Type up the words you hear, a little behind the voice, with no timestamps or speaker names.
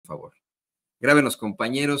favor. Grábenos,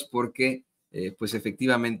 compañeros, porque pues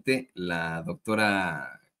efectivamente la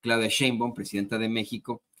doctora Claudia Sheinbaum, presidenta de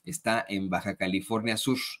México, está en Baja California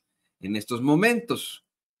Sur en estos momentos.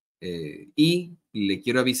 Y le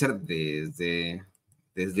quiero avisar desde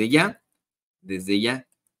ya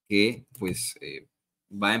que pues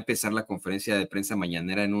va a empezar la conferencia de prensa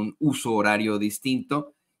mañanera en un uso horario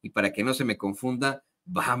distinto, y para que no se me confunda,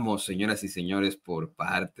 vamos, señoras y señores, por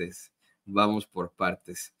partes, vamos por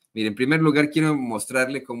partes. Mire, en primer lugar quiero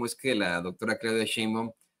mostrarle cómo es que la doctora Claudia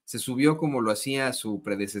Sheinbaum se subió, como lo hacía su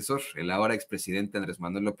predecesor, el ahora expresidente Andrés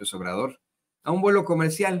Manuel López Obrador, a un vuelo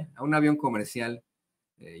comercial, a un avión comercial,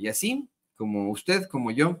 y así como usted,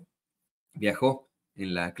 como yo, viajó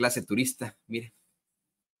en la clase turista. Mire.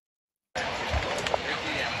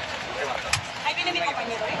 Ahí viene mi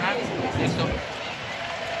compañero, ¿eh? Listo.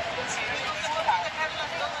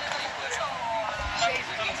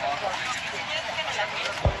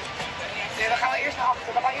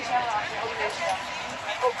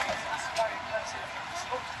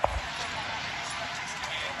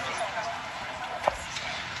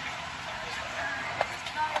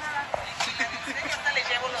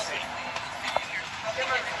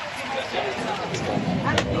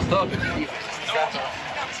 Doctor.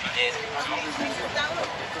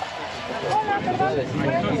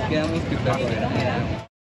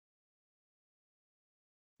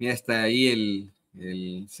 Mira, está ahí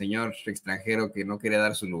el señor extranjero que no quería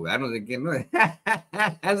dar su lugar, no sé qué, ¿no?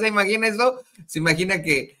 ¿Se imagina eso? ¿Se imagina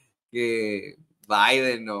que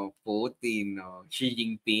Biden o Putin o Xi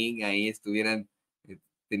Jinping ahí estuvieran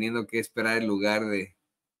teniendo que esperar el lugar de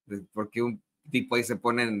porque un tipo ahí se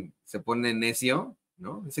pone necio,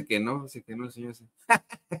 ¿no? Dice que no, el señor.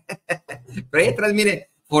 Pero ahí atrás, mire,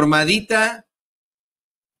 formadita,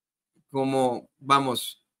 como,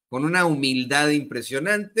 vamos, con una humildad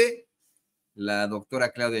impresionante, la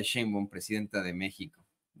doctora Claudia Sheinbaum, presidenta de México.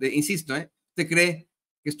 Insisto, ¿usted cree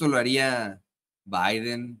que esto lo haría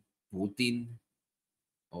Biden, Putin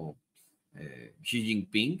o Xi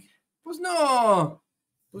Jinping? Pues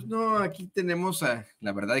no, aquí tenemos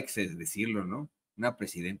la verdad hay que decirlo, ¿no? Una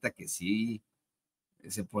presidenta que sí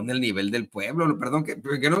se pone al nivel del pueblo, perdón, que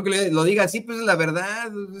no que lo diga así, pues es la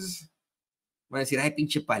verdad. Pues, van a decir, ay,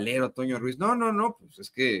 pinche palero, Toño Ruiz. No, pues es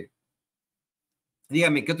que,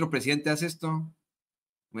 dígame, ¿qué otro presidente hace esto? Van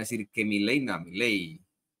a decir que Milei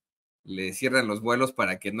le cierran los vuelos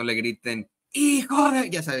para que no le griten, hijo de,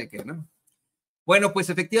 ya sabe que, ¿no? Bueno, pues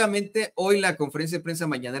efectivamente, hoy la conferencia de prensa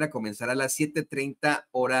mañanera comenzará a las 7:30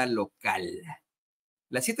 hora local.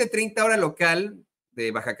 Las 7:30 hora local de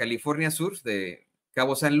Baja California Sur, de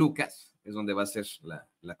Cabo San Lucas, es donde va a ser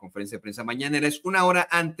la conferencia de prensa mañanera, es una hora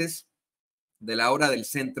antes de la hora del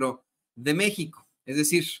centro de México. Es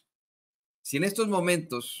decir, si en estos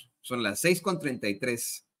momentos son las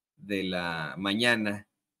 6:33 de la mañana,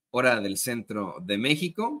 hora del centro de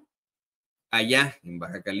México, allá en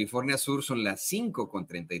Baja California Sur son las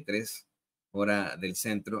 5:33 hora del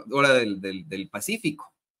centro, hora del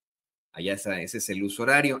Pacífico. Allá ese es el uso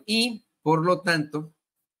horario y por lo tanto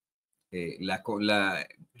la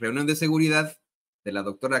reunión de seguridad de la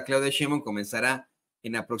doctora Claudia Sheinbaum comenzará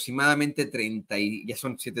en aproximadamente 30, ya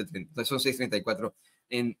son 7:30, son 6:34,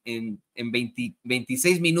 en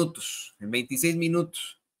 26 minutos, en 26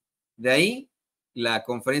 minutos. De ahí, la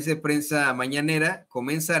conferencia de prensa mañanera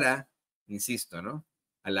comenzará, insisto, ¿no?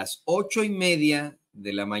 A las 8:30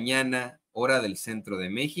 de la mañana, hora del centro de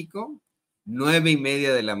México,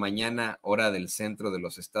 9:30 de la mañana, hora del centro de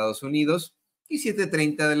los Estados Unidos, y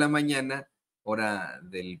 7:30 de la mañana, hora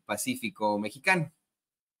del Pacífico mexicano.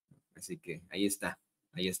 Así que ahí está.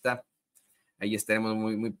 Ahí estaremos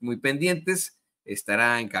muy pendientes.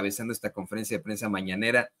 Estará encabezando esta conferencia de prensa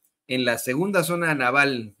mañanera en la segunda zona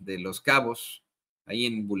naval de Los Cabos, ahí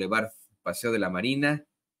en Boulevard Paseo de la Marina,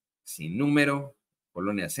 sin número,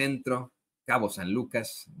 Colonia Centro, Cabo San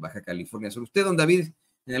Lucas, Baja California Sur. Usted, don David,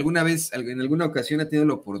 en alguna ocasión ha tenido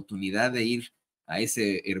la oportunidad de ir a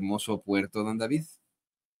ese hermoso puerto, don David?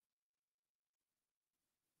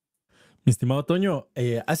 Mi estimado Toño,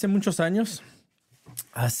 hace muchos años,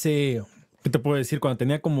 ¿qué te puedo decir? Cuando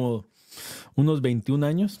tenía como unos 21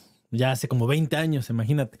 años, ya hace como 20 años,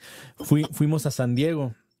 imagínate, fuimos a San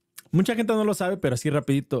Diego. Mucha gente no lo sabe, pero así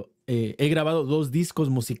rapidito, he grabado 2 discos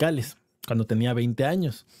musicales cuando tenía 20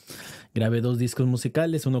 años. Grabé 2 discos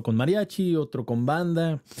musicales, uno con mariachi, otro con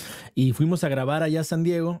banda, y fuimos a grabar allá a San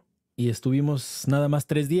Diego y estuvimos nada más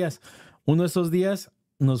 3 días. Uno de esos días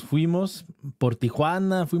nos fuimos por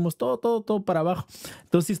Tijuana, fuimos todo para abajo.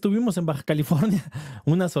 Entonces sí estuvimos en Baja California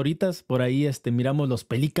unas horitas por ahí, miramos los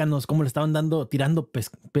pelícanos, cómo le estaban tirando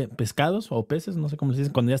pescados o peces, no sé cómo se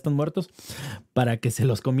dicen, cuando ya están muertos, para que se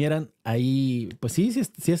los comieran. Ahí, pues sí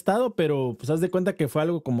he estado, pero pues haz de cuenta que fue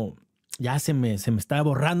algo como, ya se me estaba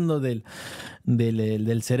borrando del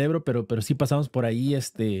cerebro, pero sí pasamos por ahí,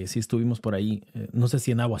 sí estuvimos por ahí, no sé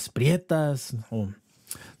si en Aguas Prietas o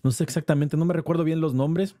no sé exactamente, no me recuerdo bien los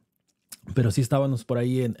nombres, pero sí estábamos por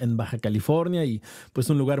ahí en Baja California y pues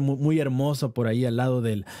un lugar muy hermoso por ahí al lado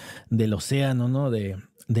del océano, ¿no?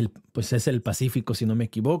 Pues es el Pacífico, si no me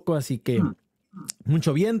equivoco, así que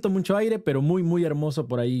mucho viento, mucho aire, pero muy hermoso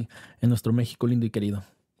por ahí en nuestro México lindo y querido.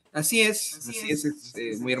 Así es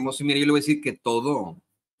muy hermoso. Y mira, yo le voy a decir que todo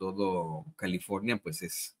California, pues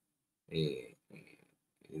es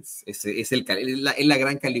la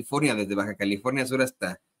Gran California, desde Baja California Sur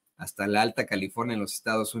hasta la Alta California en los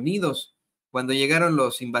Estados Unidos. Cuando llegaron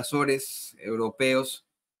los invasores europeos,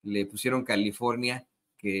 le pusieron California,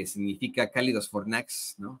 que significa cálidos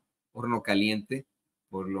fornax, ¿no? Horno caliente,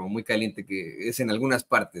 por lo muy caliente que es en algunas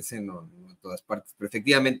partes, no en todas partes, pero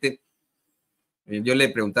efectivamente. Yo le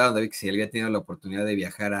preguntaba a David si él había tenido la oportunidad de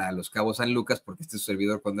viajar a Los Cabos San Lucas, porque su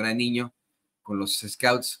servidor cuando era niño, con los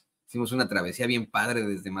scouts, hicimos una travesía bien padre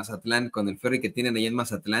desde Mazatlán, con el ferry que tienen ahí en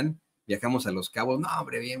Mazatlán, viajamos a Los Cabos. No,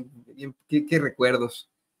 hombre, bien, qué recuerdos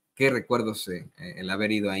el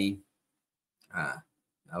haber ido ahí a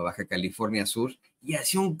Baja California Sur, y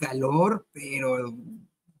hacía un calor, pero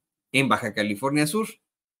en Baja California Sur.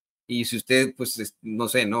 Y si usted, pues, no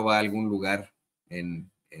sé, no va a algún lugar en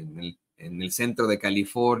el centro de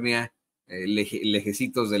California,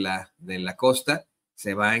 lejecitos de la costa,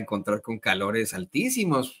 se va a encontrar con calores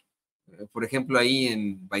altísimos. Por ejemplo, ahí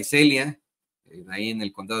en Visalia, ahí en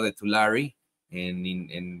el condado de Tulare,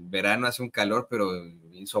 en verano hace un calor, pero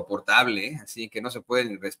insoportable, ¿eh? Así que no se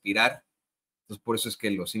puede respirar. Entonces, por eso es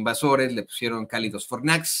que los invasores le pusieron cálidos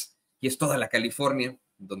fornax, y es toda la California,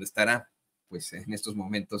 donde estará, pues, en estos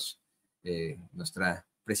momentos nuestra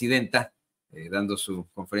presidenta, dando su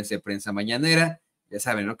conferencia de prensa mañanera. Ya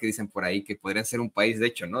saben, ¿no? Que dicen por ahí que podrían ser un país, de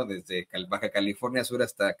hecho, ¿no? Desde Baja California Sur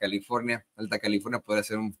hasta California, Alta California, podría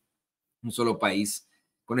ser un solo país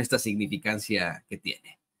con esta significancia que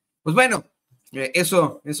tiene. Pues bueno,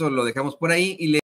 eso lo dejamos por ahí y